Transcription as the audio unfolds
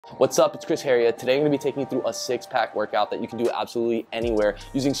What's up, it's Chris Heria. Today I'm going to be taking you through a six-pack workout that you can do absolutely anywhere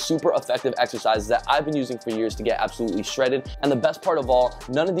using super effective exercises that I've been using for years to get absolutely shredded. And the best part of all,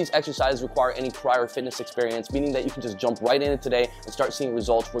 none of these exercises require any prior fitness experience, meaning that you can just jump right in it today and start seeing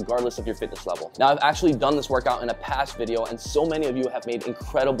results regardless of your fitness level. Now, I've actually done this workout in a past video and so many of you have made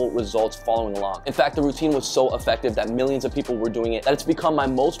incredible results following along. In fact, the routine was so effective that millions of people were doing it that it's become my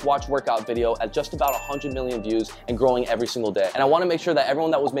most watched workout video at just about 100 million views and growing every single day. And I want to make sure that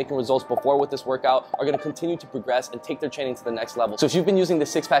everyone that was making results before with this workout are going to continue to progress and take their training to the next level. So if you've been using the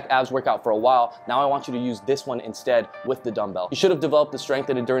six-pack abs workout for a while, now I want you to use this one instead with the dumbbell. You should have developed the strength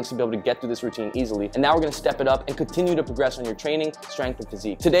and endurance to be able to get through this routine easily. And now we're going to step it up and continue to progress on your training, strength, and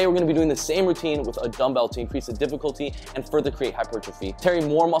physique. Today we're going to be doing the same routine with a dumbbell to increase the difficulty and further create hypertrophy, tearing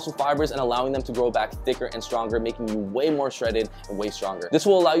more muscle fibers and allowing them to grow back thicker and stronger, making you way more shredded and way stronger. This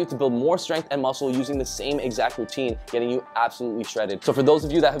will allow you to build more strength and muscle using the same exact routine, getting you absolutely shredded. So for those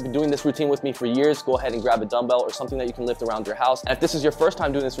of you that have been doing this routine with me for years, go ahead and grab a dumbbell or something that you can lift around your house. And if this is your first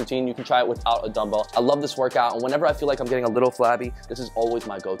time doing this routine, you can try it without a dumbbell. I love this workout, and whenever I feel like I'm getting a little flabby, this is always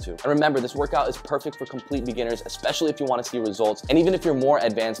my go-to. And remember, this workout is perfect for complete beginners, especially if you want to see results. And even if you're more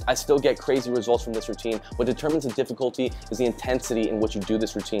advanced, I still get crazy results from this routine. What determines the difficulty is the intensity in which you do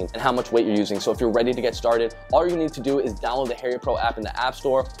this routine and how much weight you're using. So if you're ready to get started, all you need to do is download the Heria Pro app in the App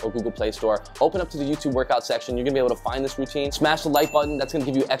Store or Google Play Store. Open up to the YouTube workout section. You're gonna be able to find this routine. Smash the like button. That's gonna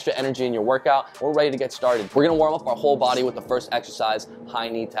give you extra energy in your workout. We're ready to get started. We're gonna warm up our whole body with the first exercise, high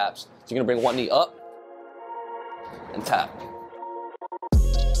knee taps. So you're gonna bring one knee up and tap.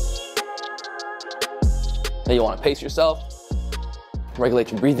 Now you wanna pace yourself,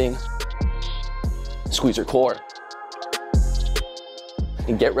 regulate your breathing, squeeze your core,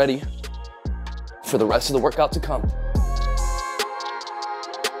 and get ready for the rest of the workout to come.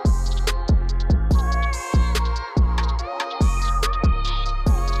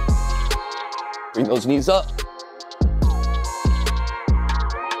 Bring those knees up.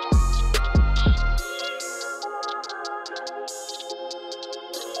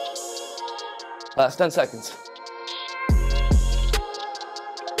 Last 10 seconds.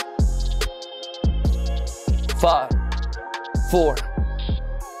 5, 4,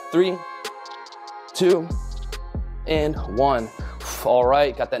 3, 2, and 1. All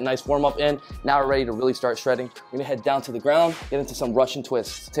right, got that nice warm up in. Now we're ready to really start shredding. We're gonna head down to the ground, get into some Russian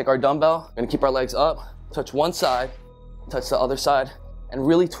twists. Take our dumbbell, we're gonna keep our legs up, touch one side, touch the other side, and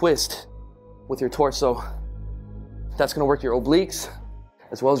really twist with your torso. That's gonna work your obliques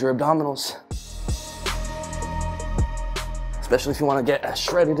as well as your abdominals, especially if you wanna get as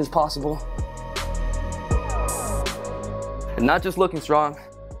shredded as possible. And not just looking strong,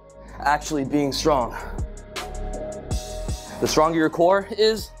 actually being strong. The stronger your core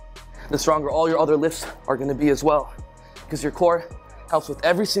is, the stronger all your other lifts are gonna be as well, because your core helps with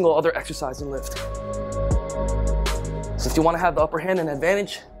every single other exercise and lift. So if you wanna have the upper hand and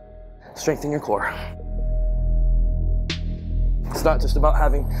advantage, strengthen your core. It's not just about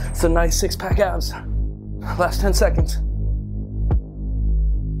having some nice six-pack abs. Last 10 seconds.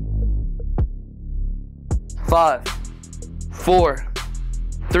 5, 4,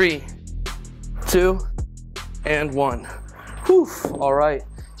 3, 2, and 1. Whew. All right,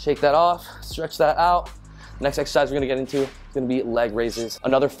 shake that off, stretch that out. Next exercise we're gonna get into is gonna be leg raises,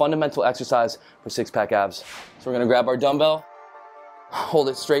 another fundamental exercise for six-pack abs. So we're gonna grab our dumbbell, hold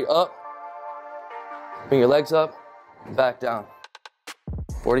it straight up, bring your legs up, back down.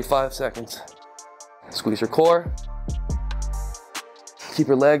 45 seconds. Squeeze your core, keep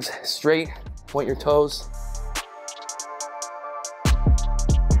your legs straight, point your toes.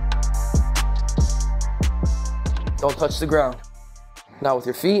 Don't touch the ground. Not with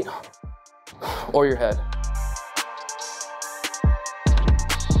your feet or your head.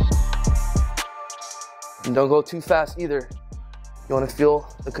 And don't go too fast either. You want to feel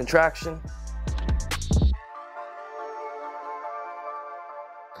the contraction.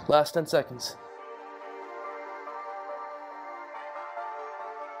 Last 10 seconds.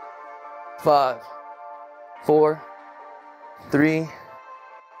 5, 4, 3,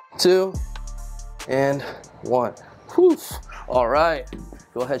 2, and 1. Whew. All right,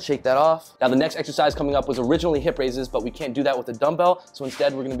 go ahead, shake that off. Now the next exercise coming up was originally hip raises, but we can't do that with a dumbbell, so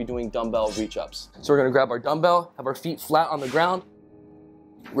instead we're gonna be doing dumbbell reach ups. So we're gonna grab our dumbbell, have our feet flat on the ground,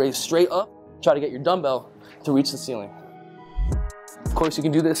 raise straight up, try to get your dumbbell to reach the ceiling. Of course, you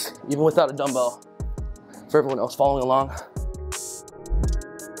can do this even without a dumbbell for everyone else following along.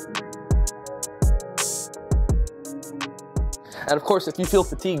 And of course, if you feel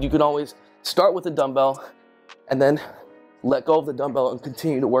fatigued, you can always start with a dumbbell and then let go of the dumbbell and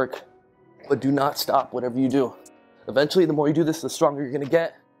continue to work. But do not stop whatever you do. Eventually, the more you do this, the stronger you're gonna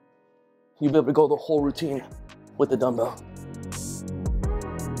get, you'll be able to go the whole routine with the dumbbell.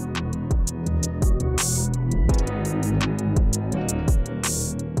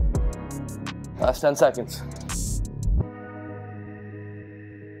 Last 10 seconds.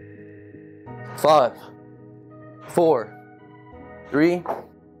 5, 4, 3,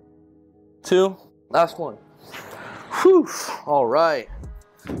 2, last one. Whew. All right.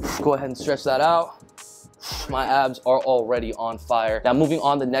 Go ahead and stretch that out. My abs are already on fire. Now moving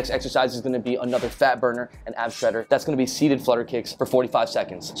on, the next exercise is gonna be another fat burner and ab shredder. That's gonna be seated flutter kicks for 45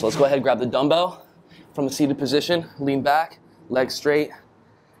 seconds. So let's go ahead and grab the dumbbell from a seated position, lean back, legs straight,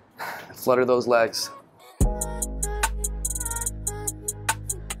 flutter those legs.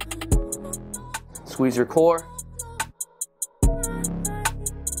 Squeeze your core.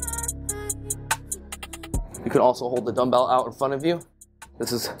 You can also hold the dumbbell out in front of you.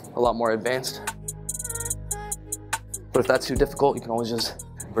 This is a lot more advanced. But if that's too difficult, you can always just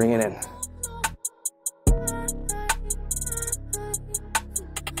bring it in.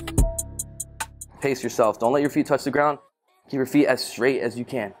 Pace yourself. Don't let your feet touch the ground. Keep your feet as straight as you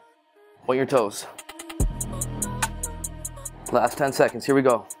can. Point your toes. Last 10 seconds. Here we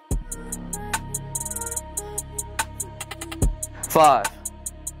go. 5,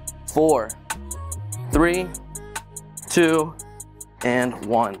 4, 3, 2, and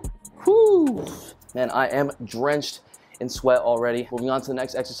 1. Whew. Man, I am drenched in sweat already. Moving on to the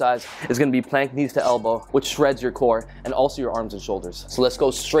next exercise is gonna be plank knees to elbow, which shreds your core and also your arms and shoulders. So let's go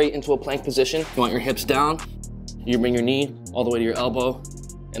straight into a plank position. You want your hips down. You bring your knee all the way to your elbow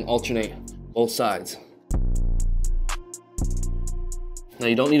and alternate both sides. Now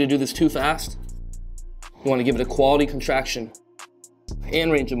you don't need to do this too fast. You wanna give it a quality contraction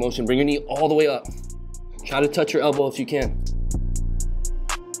and range of motion. Bring your knee all the way up. Try to touch your elbow if you can.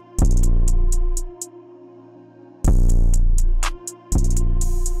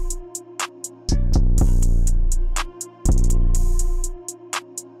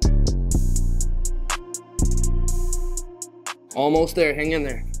 Almost there, hang in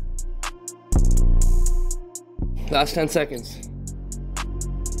there. Last 10 seconds.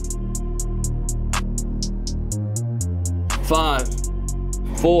 5,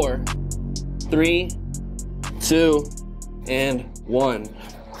 4, 3, 2, and 1.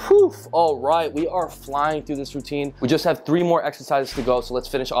 Whew. All right, we are flying through this routine. We just have 3 more exercises to go, so let's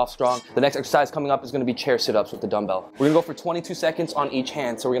finish off strong. The next exercise coming up is gonna be chair sit-ups with the dumbbell. We're gonna go for 22 seconds on each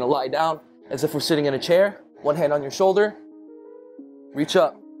hand. So we're gonna lie down as if we're sitting in a chair, one hand on your shoulder, reach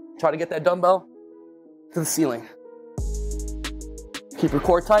up, try to get that dumbbell to the ceiling. Keep your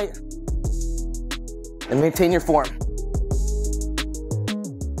core tight and maintain your form.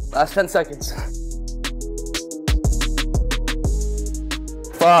 Last 10 seconds.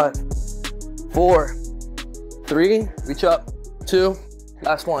 5, 4, 3, reach up, 2,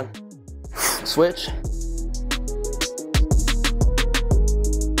 last one. Switch.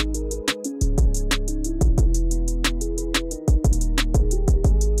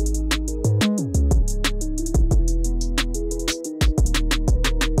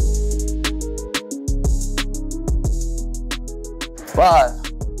 Five,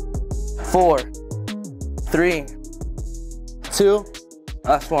 4, 3, 2,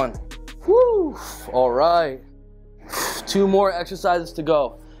 last one. Woo! All right. 2 more exercises to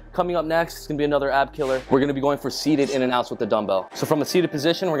go. Coming up next is gonna be another ab killer. We're gonna be going for seated in and outs with the dumbbell. So from a seated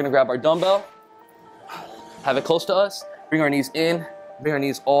position, we're gonna grab our dumbbell, have it close to us, bring our knees in, bring our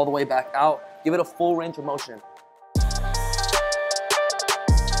knees all the way back out. Give it a full range of motion.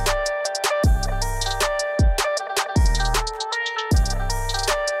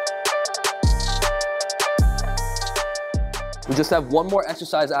 We just have 1 more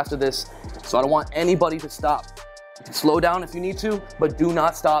exercise after this, so I don't want anybody to stop. You can slow down if you need to, but do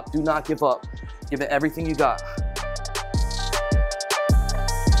not stop, do not give up. Give it everything you got.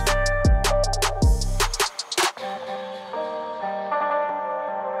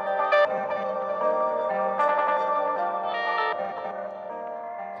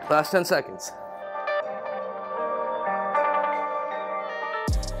 Last 10 seconds.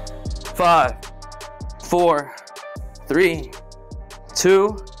 5, 4, 3,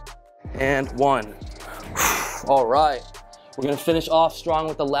 2, and 1. All right, we're gonna finish off strong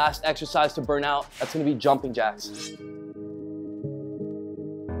with the last exercise to burn out. That's gonna be jumping jacks.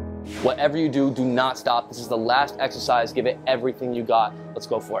 Whatever you do, do not stop. This is the last exercise. Give it everything you got. Let's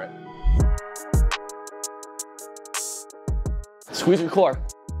go for it. Squeeze your core.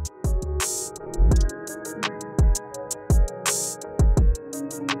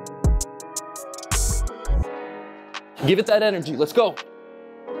 Give it that energy. Let's go.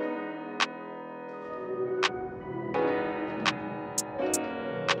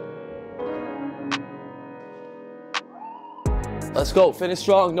 Let's go, finish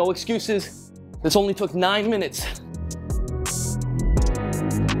strong, no excuses. This only took 9 minutes.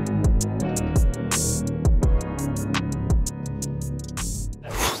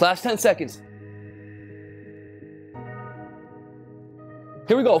 Last 10 seconds.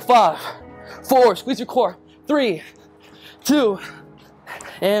 Here we go, 5, 4, squeeze your core, 3, 2,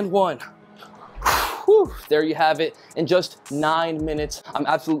 and 1. Whew, there you have it. In just 9 minutes, I'm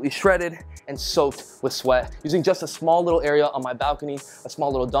absolutely shredded and soaked with sweat, using just a small little area on my balcony, a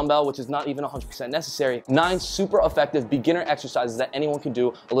small little dumbbell, which is not even 100% necessary. 9 super effective beginner exercises that anyone can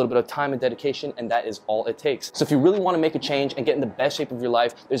do, a little bit of time and dedication, and that is all it takes. So if you really want to make a change and get in the best shape of your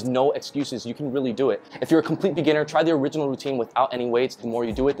life, there's no excuses. You can really do it. If you're a complete beginner, try the original routine without any weights. The more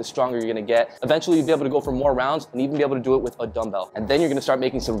you do it, the stronger you're gonna get. Eventually, you'll be able to go for more rounds and even be able to do it with a dumbbell. And then you're gonna start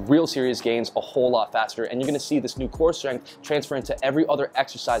making some real serious gains a whole lot faster, and you're gonna see this new core strength transfer into every other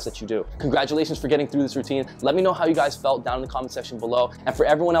exercise that you do. Congratulations for getting through this routine. Let me know how you guys felt down in the comment section below. And for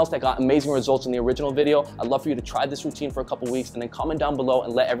everyone else that got amazing results in the original video, I'd love for you to try this routine for a couple weeks and then comment down below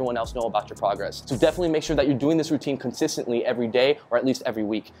and let everyone else know about your progress. So definitely make sure that you're doing this routine consistently every day or at least every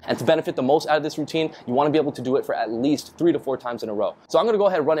week. And to benefit the most out of this routine, you want to be able to do it for at least 3 to 4 times in a row. So I'm going to go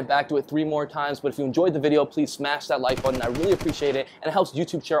ahead and run it back, do it 3 more times. But if you enjoyed the video, please smash that like button. I really appreciate it, and it helps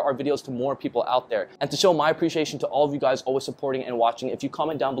YouTube share our videos to more people out there. And to show my appreciation to all of you guys always supporting and watching, if you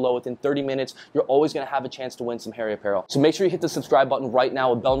comment down below within 30 minutes, you're always going to have a chance to win some Heria apparel. So make sure you hit the subscribe button right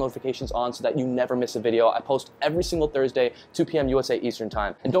now with bell notifications on so that you never miss a video. I post every single Thursday, 2 p.m. USA Eastern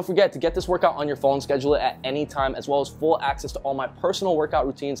time. And don't forget to get this workout on your phone, schedule it at any time, as well as full access to all my personal workout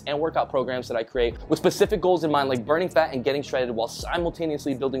routines and workout programs that I create with specific goals in mind, like burning fat and getting shredded while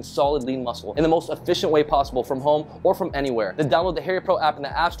simultaneously building solid lean muscle in the most efficient way possible from home or from anywhere. Then download the Heria Pro app in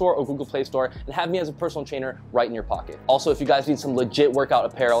the App Store or Google Play Store and have me as a personal trainer right in your pocket. Also, if you guys need some legit workout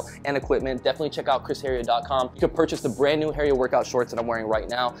apparel and equipment, definitely check out chrisheria.com. You can purchase the brand new Heria workout shorts that I'm wearing right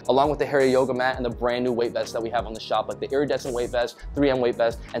now, along with the Heria yoga mat and the brand new weight vests that we have on the shop, like the iridescent weight vest, 3M weight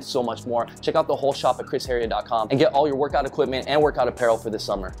vest, and so much more. Check out the whole shop at chrisheria.com and get all your workout equipment and workout apparel for this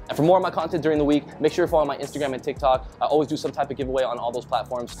summer. And for more of my content during the week, make sure you follow my Instagram and TikTok. I always do some type of giveaway on all those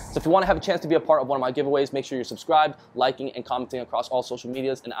platforms. So if you want to have a chance to be a part of one of my giveaways, make sure you're subscribed, liking, and commenting across all social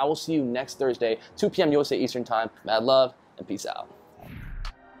medias. And I will see you next Thursday, 2 p.m. USA Eastern time. Mad love and peace out.